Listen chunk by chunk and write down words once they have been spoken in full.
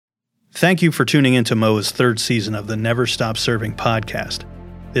Thank you for tuning into Moa's third season of the Never Stop Serving podcast.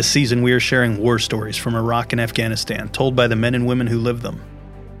 This season we are sharing war stories from Iraq and Afghanistan told by the men and women who lived them.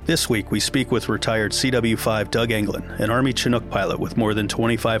 This week we speak with retired CW5 Doug Englen, an Army Chinook pilot with more than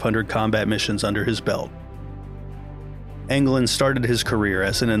 2,500 combat missions under his belt. Englen started his career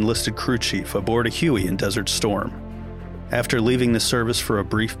as an enlisted crew chief aboard a Huey in Desert Storm. After leaving the service for a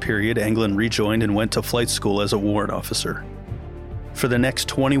brief period, Englen rejoined and went to flight school as a warrant officer. For the next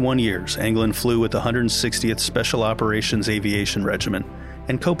 21 years, Englen flew with the 160th Special Operations Aviation Regiment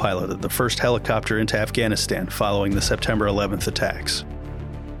and co-piloted the first helicopter into Afghanistan following the September 11th attacks.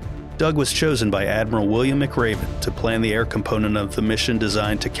 Doug was chosen by Admiral William McRaven to plan the air component of the mission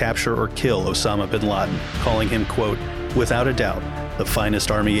designed to capture or kill Osama bin Laden, calling him, quote, without a doubt, the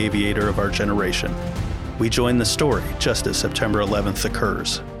finest Army aviator of our generation. We join the story just as September 11th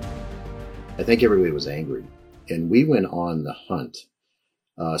occurs. I think everybody was angry. And we went on the hunt.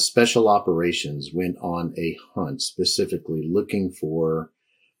 Special Operations went on a hunt specifically looking for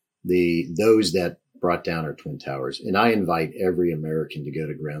those that brought down our Twin Towers. And I invite every American to go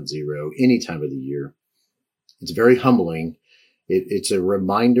to Ground Zero any time of the year. It's very humbling. It's a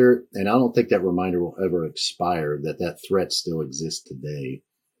reminder, and I don't think that reminder will ever expire, that threat still exists today.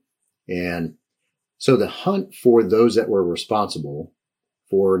 And so the hunt for those that were responsible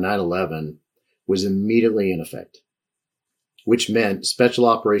for 9/11 was immediately in effect, which meant Special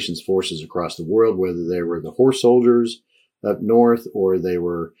Operations forces across the world, whether they were the horse soldiers up north or they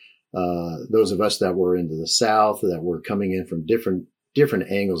were those of us that were into the south that were coming in from different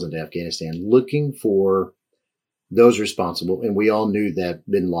angles into Afghanistan, looking for those responsible. And we all knew that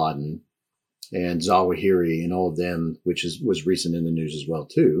bin Laden and Zawahiri and all of them, which was recent in the news as well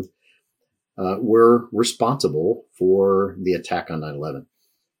too, were responsible for the attack on 9/11.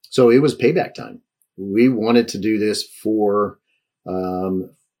 So it was payback time. We wanted to do this for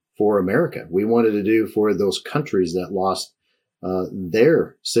America. We wanted to do for those countries that lost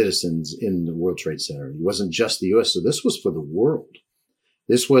their citizens in the World Trade Center. It wasn't just the U.S. So this was for the world.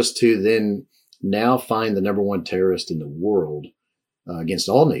 This was to then now find the number one terrorist in the world against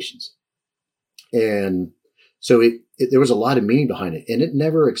all nations. And so there was a lot of meaning behind it, and it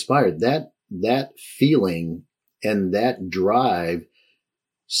never expired. That feeling and that drive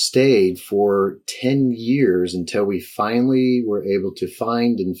stayed for 10 years until we finally were able to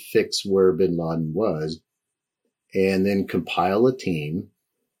find and fix where bin Laden was, and then compile a team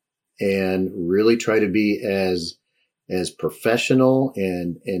and really try to be as professional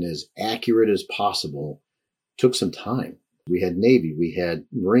and as accurate as possible. Took some time. We had Navy, we had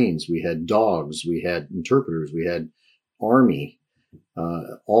Marines, we had dogs, we had interpreters, we had Army,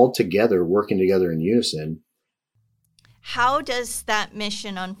 all together, working together in unison. How does that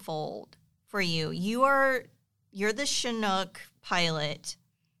mission unfold for you? You're the Chinook pilot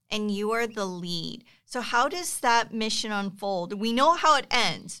and you are the lead. So how does that mission unfold? We know how it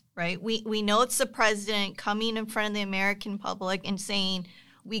ends, right? We know it's the president coming in front of the American public and saying,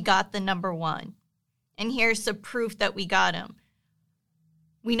 we got the number one. And here's the proof that we got him.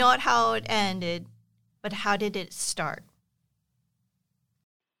 We know how it ended, but how did it start?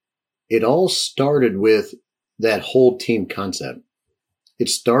 It all started with that whole team concept. It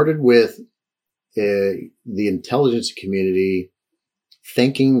started with the intelligence community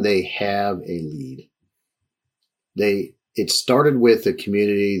thinking they have a lead. It started with a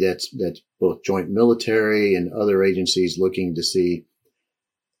community that's both joint military and other agencies looking to see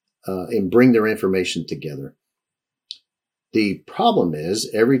and bring their information together. The problem is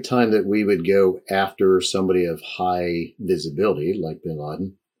every time that we would go after somebody of high visibility like bin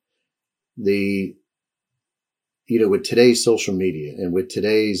Laden, with today's social media and with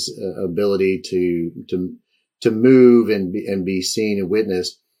today's ability to move and be seen and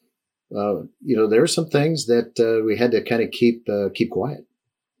witnessed, there are some things that we had to kind of keep quiet,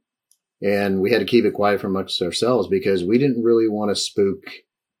 and we had to keep it quiet from amongst ourselves because we didn't really want to spook,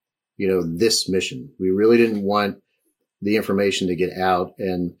 this mission. We really didn't want the information to get out.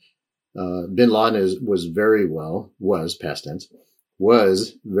 And bin Laden was past tense,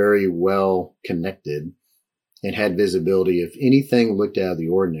 was very well connected and had visibility. If anything looked out of the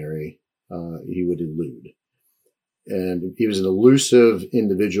ordinary, he would elude. And he was an elusive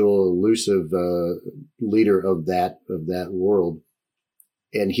individual, elusive leader of that world.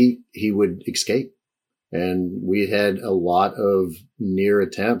 And he would escape. And we had a lot of near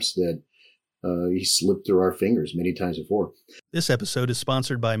attempts that he slipped through our fingers many times before. This episode is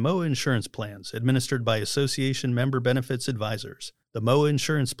sponsored by MOA Insurance Plans, administered by Association Member Benefits Advisors. The MOA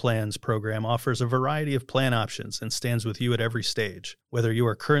Insurance Plans program offers a variety of plan options and stands with you at every stage. Whether you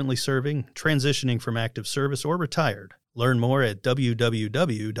are currently serving, transitioning from active service, or retired, Learn more at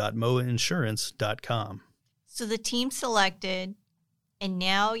www.moainsurance.com. So the team selected, and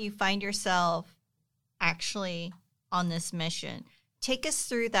now you find yourself actually on this mission. Take us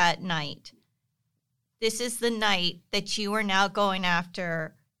through that night. This is the night that you are now going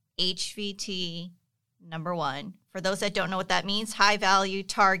after HVT number 1. For those that don't know what that means, high value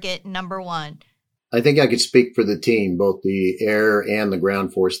target number 1. I think I could speak for the team, both the air and the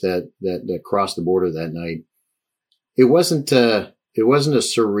ground force that crossed the border that night. It wasn't a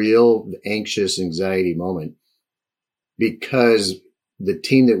surreal, anxious anxiety moment, because the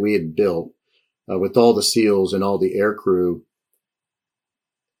team that we had built with all the SEALs and all the air crew,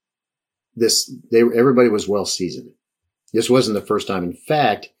 everybody was well seasoned. This wasn't the first time. In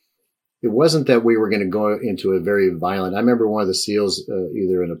fact, it wasn't that we were going to go into a very violent. I remember one of the SEALs,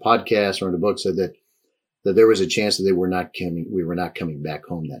 either in a podcast or in a book, said that there was a chance that we were not coming back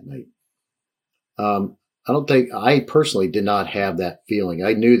home that night. I personally did not have that feeling.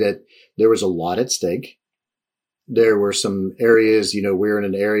 I knew that there was a lot at stake. There were some areas, we're in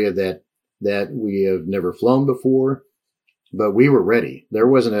an area that we have never flown before, but we were ready. There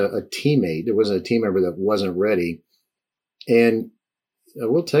wasn't a team member that wasn't ready. And I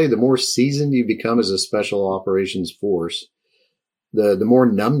will tell you, the more seasoned you become as a special operations force, the more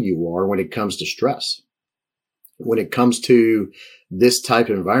numb you are when it comes to stress, when it comes to this type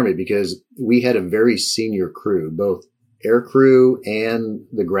of environment, because we had a very senior crew, both air crew and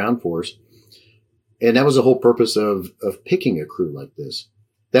the ground force. And that was the whole purpose of picking a crew like this.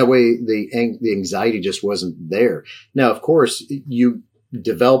 That way the anxiety just wasn't there. Now, of course, you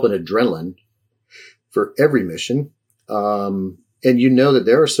develop an adrenaline for every mission. And that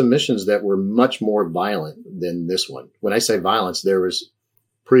there are some missions that were much more violent than this one. When I say violence, there was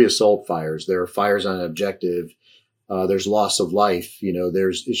pre-assault fires. There are fires on an objective. There's loss of life.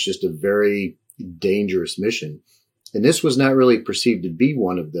 It's just a very dangerous mission. And this was not really perceived to be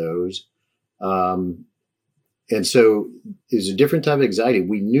one of those. And so it's a different type of anxiety.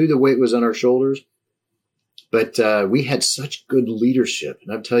 We knew the weight was on our shoulders, but we had such good leadership.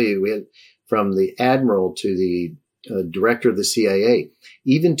 And I'll tell you, we had from the admiral to the director of the CIA,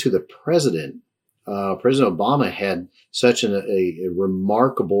 even to the president. President Obama had such a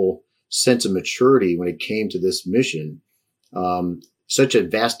remarkable sense of maturity when it came to this mission. Such a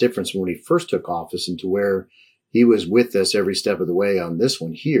vast difference when he first took office and to where he was with us every step of the way on this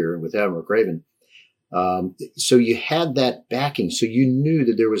one here with Admiral Craven. So you had that backing. So you knew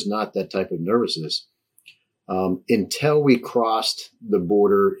that there was not that type of nervousness until we crossed the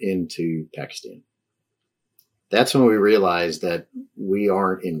border into Pakistan. That's when we realized that we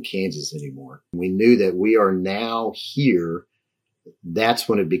aren't in Kansas anymore. We knew that we are now here. That's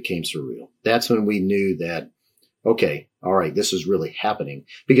when it became surreal. That's when we knew that, okay, all right, this is really happening.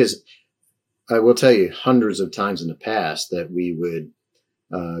 Because I will tell you hundreds of times in the past that we would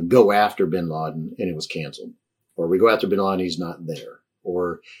go after bin Laden and it was canceled. Or we go after bin Laden, he's not there.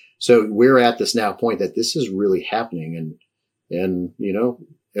 Or so we're at this now point that this is really happening. And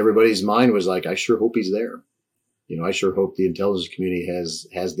everybody's mind was like, I sure hope he's there. I sure hope the intelligence community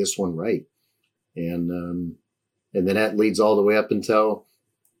has this one right. And then that leads all the way up until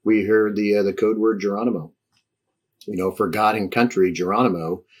we heard the code word Geronimo. For God and country,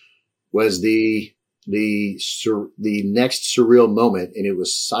 Geronimo was the next surreal moment, and it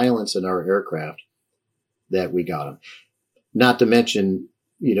was silence in our aircraft that we got him. Not to mention,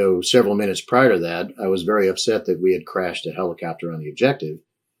 several minutes prior to that, I was very upset that we had crashed a helicopter on the objective.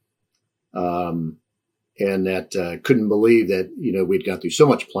 And that couldn't believe that, we'd gone through so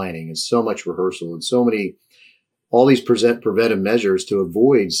much planning and so much rehearsal and all these preventive measures to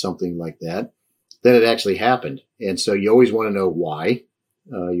avoid something like that it actually happened. And so you always want to know why.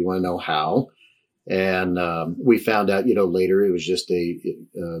 You want to know how. And we found out, later it was just a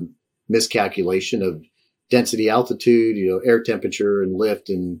miscalculation of density, altitude, air temperature and lift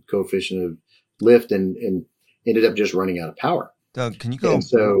and coefficient of lift and ended up just running out of power. Doug, can you go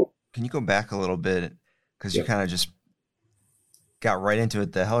back a little bit? Because you kind of just got right into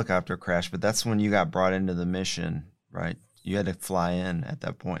it, the helicopter crash, but that's when you got brought into the mission, right? You had to fly in at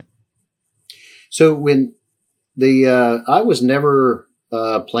that point. So when I was never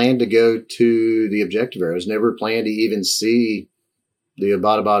planned to go to the objective area. I was never planned to even see the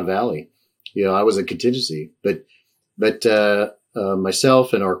Abbottabad Valley. I was a contingency, but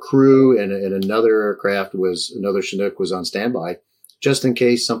myself and our crew and another aircraft another Chinook was on standby just in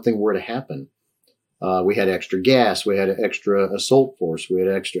case something were to happen. We had extra gas. We had an extra assault force. We had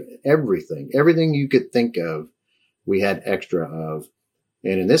extra everything you could think of. We had extra of,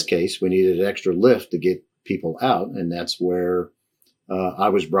 and in this case, we needed an extra lift to get people out. And that's where, I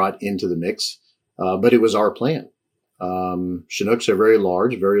was brought into the mix. But it was our plan. Chinooks are very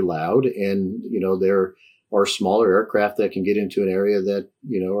large, very loud, and, there are smaller aircraft that can get into an area that,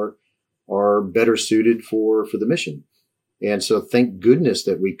 are better suited for the mission. And so thank goodness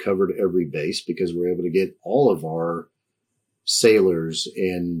that we covered every base, because we're able to get all of our sailors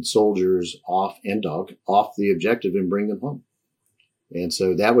and soldiers off the objective and bring them home. And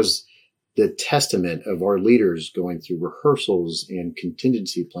so that was the testament of our leaders going through rehearsals and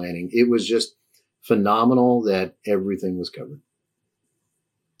contingency planning. It was just phenomenal that everything was covered.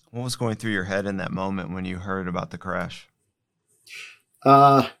 What was going through your head in that moment when you heard about the crash?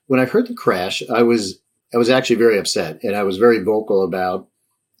 When I heard the crash, I was actually very upset, and I was very vocal about,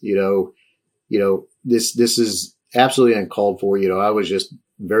 this is absolutely uncalled for. I was just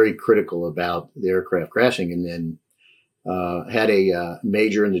very critical about the aircraft crashing, and then had a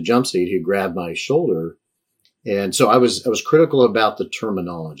major in the jump seat who grabbed my shoulder. And so I was critical about the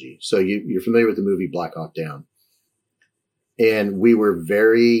terminology. So you're familiar with the movie Black Hawk Down. And we were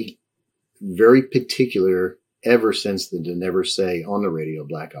very, very particular ever since then to never say on the radio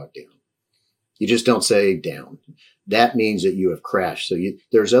Black Hawk Down. You just don't say down. That means that you have crashed. So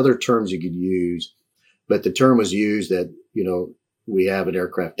there's other terms you could use, but the term was used that, we have an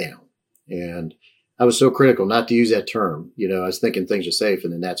aircraft down. And I was so critical not to use that term. I was thinking things are safe.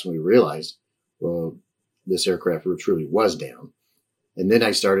 And then that's when we realized, well, this aircraft truly was down. And then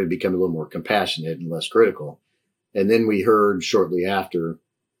I started becoming a little more compassionate and less critical. And then we heard shortly after,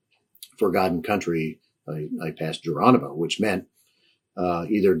 for God and Country, I passed Geronimo, which meant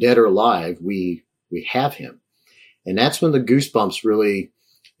either dead or alive, we have him. And that's when the goosebumps really,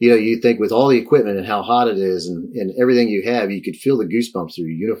 you think with all the equipment and how hot it is and everything you have, you could feel the goosebumps through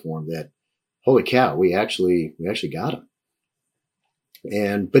your uniform that, holy cow, we actually got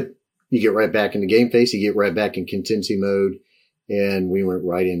him. But you get right back in the game face, you get right back in contingency mode, and we went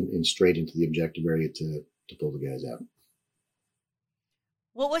right in straight into the objective area to pull the guys out.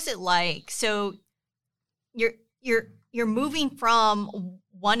 What was it like? So you're moving from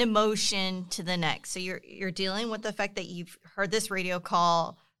one emotion to the next. So you're dealing with the fact that you've heard this radio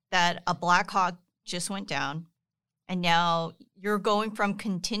call that a Black Hawk just went down, and now you're going from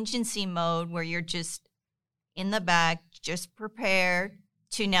contingency mode where you're just in the back, just prepared,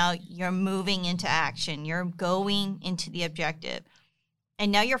 to now you're moving into action. You're going into the objective,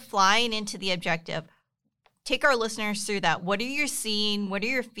 and now you're flying into the objective. Take our listeners through that. What are you seeing? What are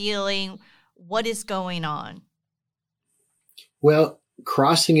you feeling? What is going on? Well,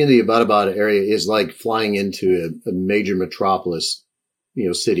 crossing into the Abbottabad area is like flying into a major metropolis,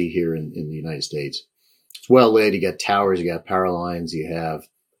 city here in the United States. It's well lit. You got towers, you got power lines, you have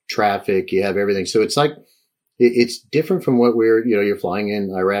traffic, you have everything. So it's like, it's different from what you're flying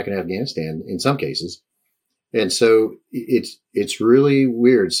in Iraq and Afghanistan in some cases. And so it's really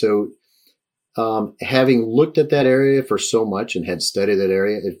weird. So, having looked at that area for so much and had studied that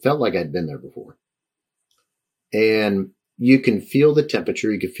area, it felt like I'd been there before. And you can feel the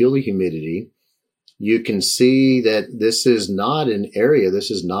temperature, you can feel the humidity. You can see that this is not an area,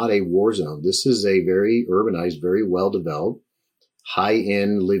 this is not a war zone. This is a very urbanized, very well-developed,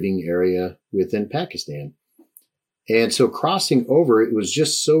 high-end living area within Pakistan. And so crossing over, it was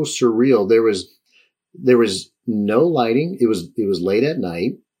just so surreal. There was no lighting. It was late at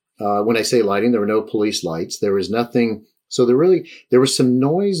night. When I say lighting, there were no police lights. There was nothing. So there was some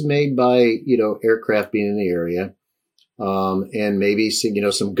noise made by, aircraft being in the area. And maybe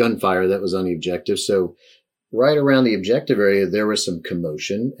some gunfire that was on the objective. So right around the objective area, there was some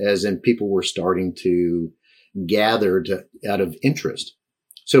commotion, as in people were starting to gather out of interest.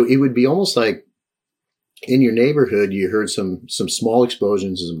 So it would be almost like in your neighborhood, you heard some small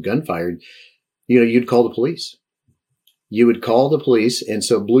explosions and some gunfire. You'd call the police. You would call the police. And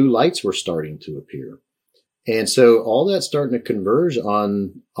so blue lights were starting to appear. And so all that's starting to converge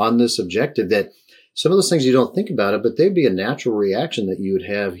on this objective, that some of those things you don't think about it, but they'd be a natural reaction that you would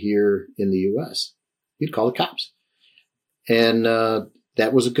have here in the U.S. You'd call the cops. And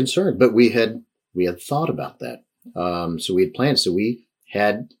that was a concern. But we had thought about that. So we had planned. So we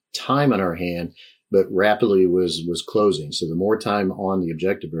had time on our hand, but rapidly was closing. So the more time on the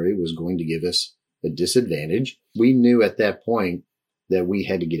objective area was going to give us a disadvantage. We knew at that point that we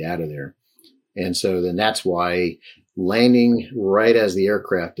had to get out of there. And so then that's why landing right as the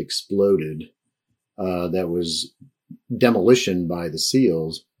aircraft exploded, that was demolition by the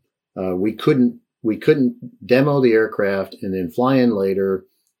SEALs. We couldn't demo the aircraft and then fly in later.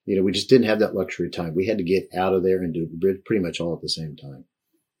 We just didn't have that luxury time. We had to get out of there and do pretty much all at the same time.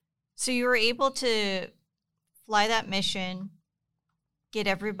 So you were able to fly that mission, get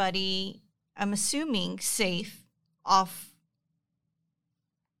everybody, I'm assuming, safe off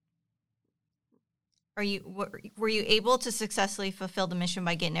Were you able to successfully fulfill the mission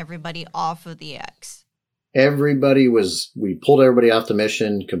by getting everybody off of the X? We pulled everybody off the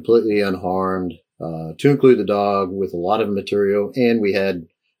mission completely unharmed, to include the dog, with a lot of material, and we had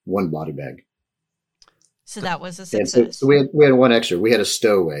one body bag. So that was a success. So we had one extra. We had a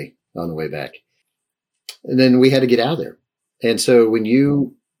stowaway on the way back, and then we had to get out of there. And so when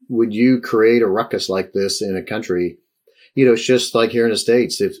you create a ruckus like this in a country, it's just like here in the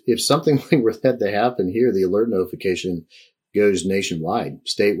States. If something like that to happen here, the alert notification goes nationwide,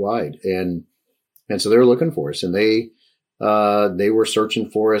 statewide, and so they're looking for us, and they were searching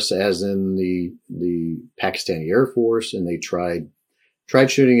for us, as in the Pakistani Air Force, and they tried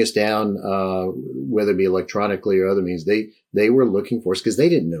shooting us down, whether it be electronically or other means. They were looking for us because they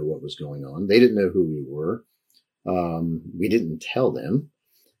didn't know what was going on. They didn't know who we were. We didn't tell them.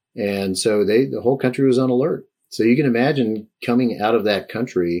 And so the whole country was on alert. So you can imagine coming out of that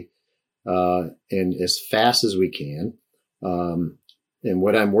country, and as fast as we can. And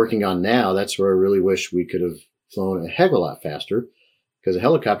what I'm working on now, that's where I really wish we could have flown a heck of a lot faster, because a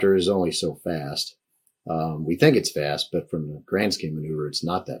helicopter is only so fast. We think it's fast, but from the grand scheme maneuver, it's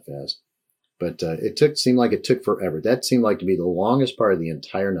not that fast. But seemed like it took forever. That seemed like to be the longest part of the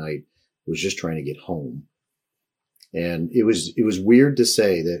entire night, was just trying to get home. And it was weird to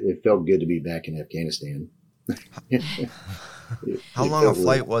say that it felt good to be back in Afghanistan. How long a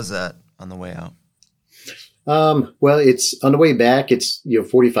flight was that on the way out? Well, it's on the way back. It's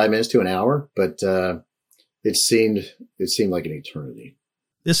 45 minutes to an hour, but it seemed like an eternity.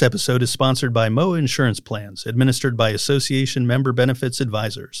 This episode is sponsored by MOA Insurance Plans, administered by Association Member Benefits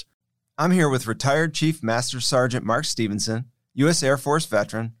Advisors. I'm here with retired Chief Master Sergeant Mark Stevenson, U.S. Air Force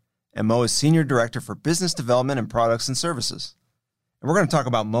veteran, and MOA's Senior Director for Business Development and Products and Services. And we're going to talk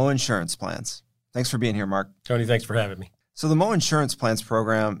about MOA Insurance Plans. Thanks for being here, Mark. Tony, thanks for having me. So the MOA Insurance Plans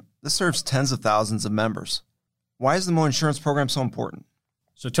program, this serves tens of thousands of members. Why is the MOA Insurance program so important?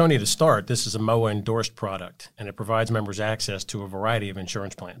 So, Tony, to start, this is a MOA-endorsed product, and it provides members access to a variety of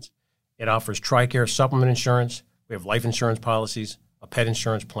insurance plans. It offers TRICARE supplement insurance, we have life insurance policies, a pet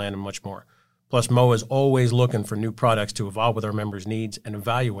insurance plan, and much more. Plus, MOA is always looking for new products to evolve with our members' needs and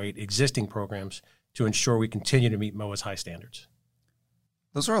evaluate existing programs to ensure we continue to meet MOA's high standards.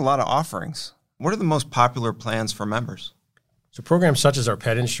 Those are a lot of offerings. What are the most popular plans for members? So programs such as our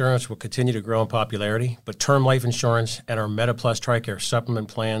pet insurance will continue to grow in popularity, but term life insurance and our MetaPlus TRICARE supplement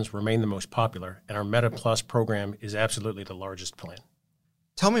plans remain the most popular, and our MetaPlus program is absolutely the largest plan.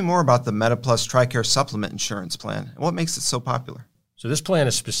 Tell me more about the MetaPlus TRICARE supplement insurance plan and what makes it so popular. So this plan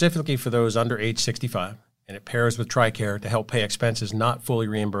is specifically for those under age 65, and it pairs with TRICARE to help pay expenses not fully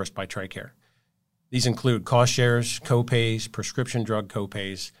reimbursed by TRICARE. These include cost shares, co-pays, prescription drug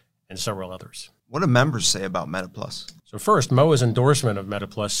co-pays, and several others. What do members say about MetaPlus? So first, MOA's endorsement of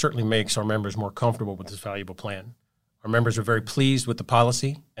MetaPlus certainly makes our members more comfortable with this valuable plan. Our members are very pleased with the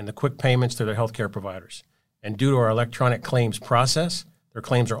policy and the quick payments to their healthcare providers. And due to our electronic claims process, their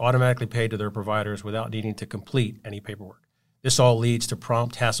claims are automatically paid to their providers without needing to complete any paperwork. This all leads to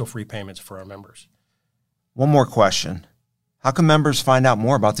prompt, hassle-free payments for our members. One more question. How can members find out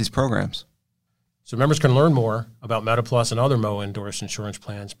more about these programs? So members can learn more about MetaPlus and other MOA-endorsed insurance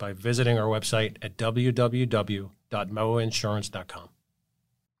plans by visiting our website at www.moainsurance.com.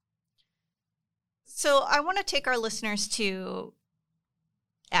 So I want to take our listeners to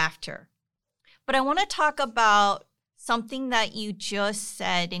after, but I want to talk about something that you just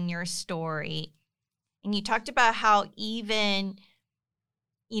said in your story. And you talked about how even,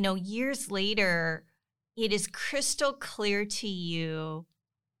 years later, it is crystal clear to you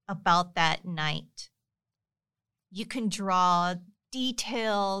about that night. You can draw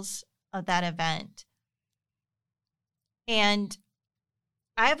details of that event. And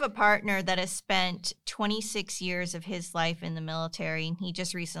I have a partner that has spent 26 years of his life in the military, and he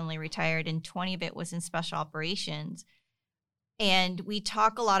just recently retired, and 20 of it was in special operations. And we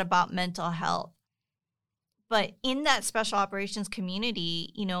talk a lot about mental health. But in that special operations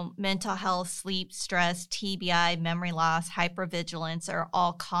community, mental health, sleep, stress, TBI, memory loss, hypervigilance are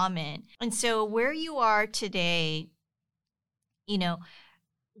all common. And so where you are today,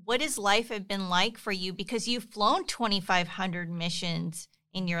 what has life have been like for you? Because you've flown 2,500 missions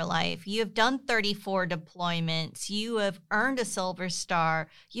in your life. You have done 34 deployments. You have earned a Silver Star.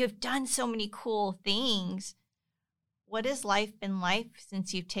 You have done so many cool things. What has life been like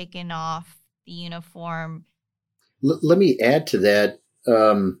since you've taken off the uniform? Let me add to that.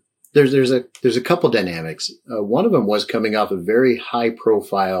 There's a couple dynamics. One of them was coming off a very high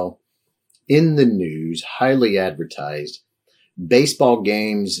profile, in the news, highly advertised, baseball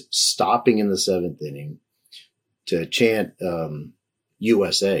games stopping in the seventh inning to chant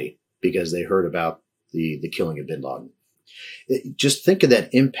USA because they heard about the killing of bin Laden. Just think of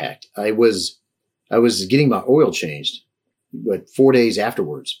that impact. I was getting my oil changed, 4 days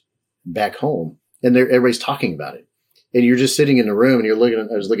afterwards back home, and everybody's talking about it. And you're just sitting in the room and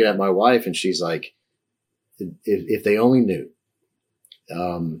I was looking at my wife, and she's like, if they only knew,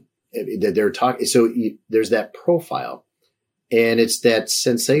 that they're talking. So there's that profile, and it's that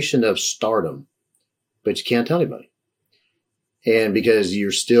sensation of stardom, but you can't tell anybody. And because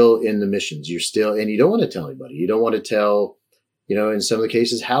you're still in the missions, and you don't want to tell anybody. You don't want to tell, in some of the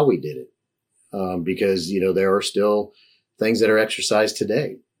cases how we did it. Because, there are still things that are exercised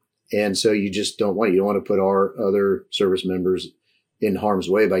today. And so you just you don't want to put our other service members in harm's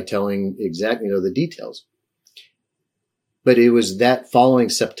way by telling exactly, the details. But it was that following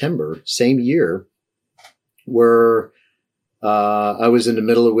September, same year, where I was in the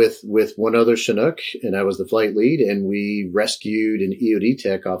middle with one other Chinook, and I was the flight lead, and we rescued an EOD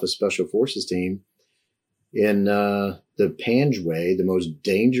tech off a special forces team in the Panjwai, the most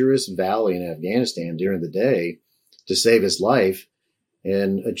dangerous valley in Afghanistan during the day, to save his life,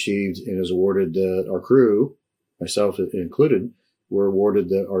 and achieved and was awarded our crew, myself included, were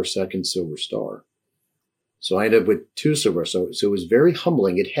awarded our second Silver Star. So I ended up with 2 Silver Stars. So it was very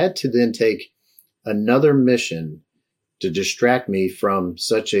humbling. It had to then take another mission to distract me from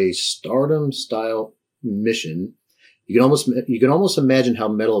such a stardom style mission. You can almost imagine how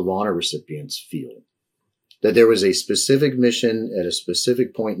Medal of Honor recipients feel, that there was a specific mission at a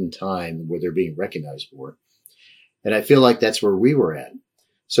specific point in time where they're being recognized for. And I feel like that's where we were at.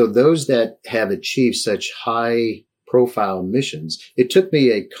 So those that have achieved such high profile missions, it took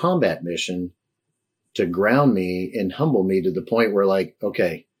me a combat mission to ground me and humble me to the point where, like,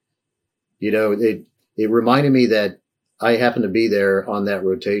 okay, it reminded me that I happen to be there on that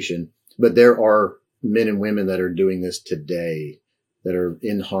rotation, but there are men and women that are doing this today that are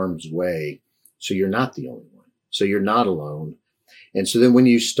in harm's way. So you're not the only one. So you're not alone. And so then when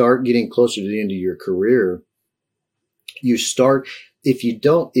you start getting closer to the end of your career, if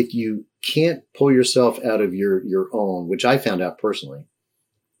you can't pull yourself out of your own, which I found out personally,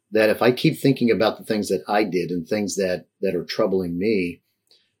 that if I keep thinking about the things that I did and things that are troubling me,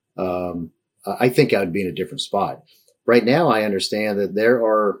 I think I would be in a different spot. Right now, I understand that there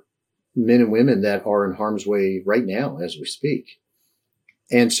are men and women that are in harm's way right now as we speak.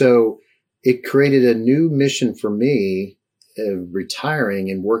 And so it created a new mission for me, retiring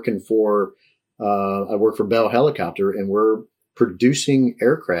and working for, I work for Bell Helicopter, and we're producing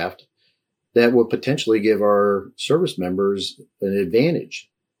aircraft that will potentially give our service members an advantage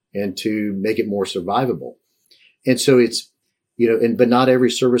and to make it more survivable. And so it's, but not every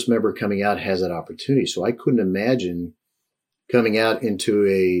service member coming out has that opportunity. So I couldn't imagine coming out into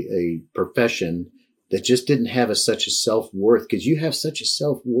a profession that just didn't have such a self-worth, because you have such a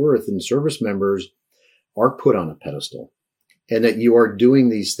self-worth, and service members are put on a pedestal, and that you are doing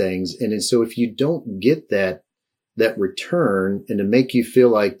these things. And so if you don't get that return, and to make you feel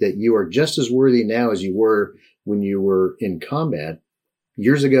like that you are just as worthy now as you were when you were in combat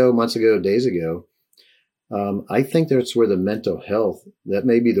years ago, months ago, days ago, I think that's where the mental health, that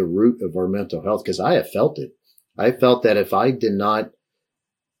may be the root of our mental health, because I have felt it. I felt that if I did not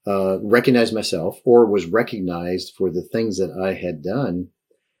recognize myself or was recognized for the things that I had done,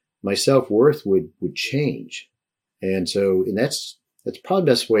 my self-worth would change. And that's probably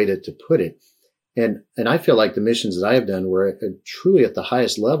the best way to put it. And I feel like the missions that I have done were truly at the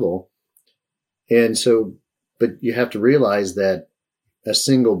highest level. And so, but you have to realize that a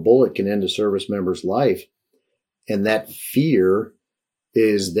single bullet can end a service member's life. And that fear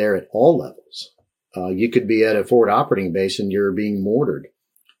is there at all levels. You could be at a forward operating base and you're being mortared.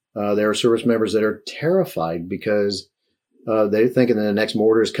 There are service members that are terrified because they're thinking that the next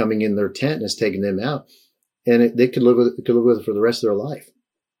mortar is coming in their tent and is taking them out. And they could live with it for the rest of their life.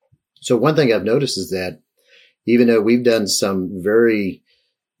 So one thing I've noticed is that even though we've done some very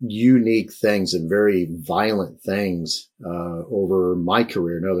unique things and very violent things over my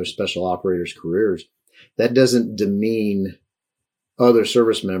career and other special operators' careers, that doesn't demean other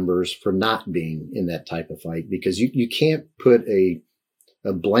service members for not being in that type of fight, because you can't put a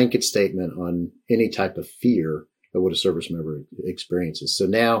blanket statement on any type of fear of what a service member experiences. So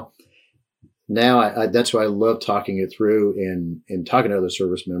now I that's why I love talking it through and talking to other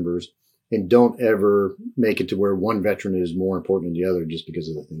service members, and don't ever make it to where one veteran is more important than the other just because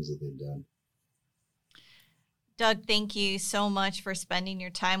of the things that they've done. Doug, thank you so much for spending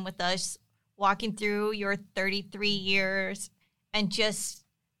your time with us, walking through your 33 years and just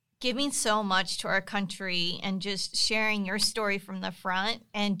giving so much to our country, and just sharing your story from the front,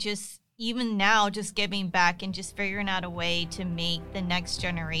 and just, even now, just giving back and just figuring out a way to make the next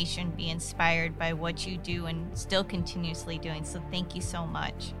generation be inspired by what you do and still continuously doing. So thank you so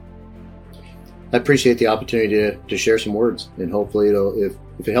much. I appreciate the opportunity to share some words, and hopefully if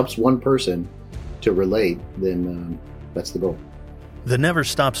it helps one person to relate, then that's the goal. The Never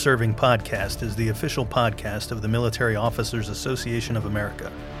Stop Serving podcast is the official podcast of the Military Officers Association of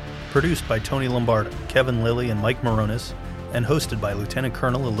America, produced by Tony Lombardo, Kevin Lilly, and Mike Moronis, and hosted by Lieutenant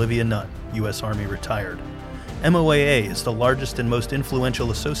Colonel Olivia Nunn, U.S. Army retired. MOAA is the largest and most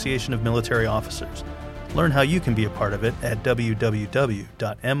influential association of military officers. Learn how you can be a part of it at www.moaa.org.